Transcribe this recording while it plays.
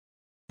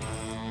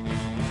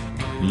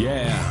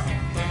Yeah.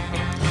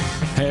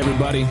 Hey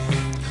everybody,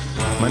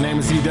 my name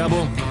is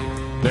E-Double,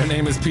 their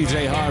name is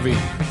PJ Harvey.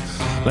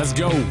 Let's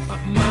go.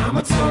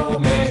 Mama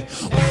told me.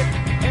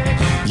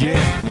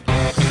 Yeah.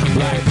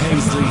 Black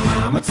paisley.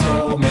 Mama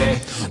told me.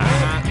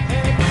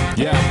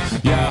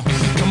 Yeah.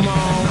 Come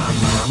on. My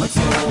mama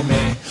told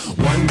me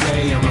one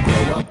day I'ma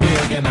grow up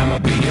big and I'ma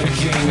be a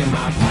king. And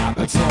my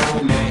papa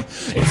told me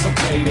it's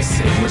okay to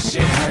sit when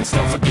shit hurts.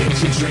 Don't forget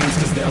your dreams,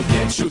 cause they'll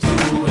get you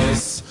through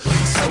this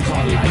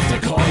so-called life they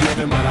call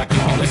living, but I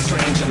call it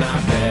strange. And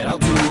I bet I'll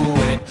do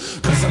it,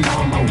 cause I'm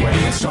on my way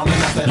and strong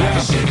enough that I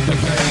can shake the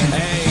pain.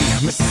 Hey,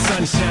 Mr.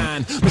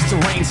 Sunshine,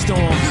 Mr.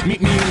 Rainstorm,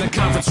 meet me in the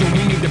conference room,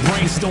 we need to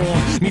brainstorm.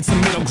 Need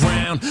some middle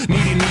ground,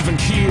 need an even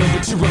keel.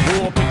 But you're a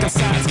war, pick up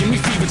sides, give me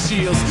fever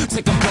chills.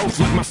 Take them both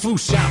like my flu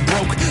shot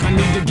broke. I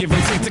need to give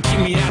and take to keep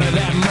me out of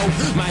that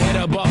moat. My head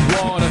above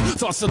water,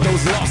 thoughts of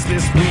those lost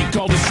this week.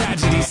 All the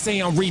tragedies say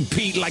on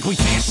repeat like we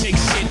can't shake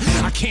shit.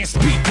 I can't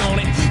speak on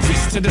it,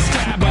 fist to the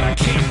sky, but I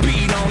can't